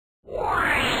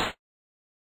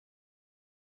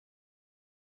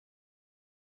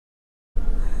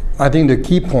I think the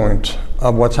key point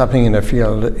of what's happening in the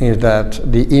field is that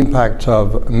the impact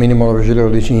of minimal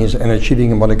residual disease and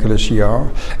achieving a molecular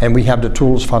CR, and we have the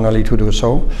tools finally to do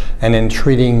so, and then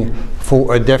treating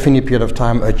for a definite period of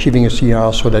time, achieving a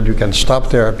CR so that you can stop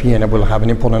therapy, and it will have an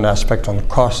important aspect on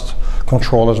cost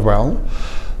control as well.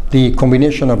 The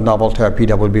combination of novel therapy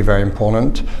that will be very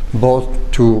important,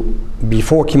 both to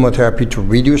before chemotherapy to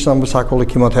reduce number of cycles of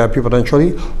chemotherapy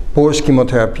potentially, post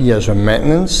chemotherapy as a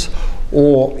maintenance,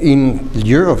 or in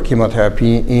lieu of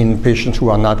chemotherapy in patients who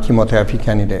are not chemotherapy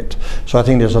candidate. So I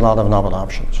think there's a lot of novel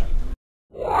options.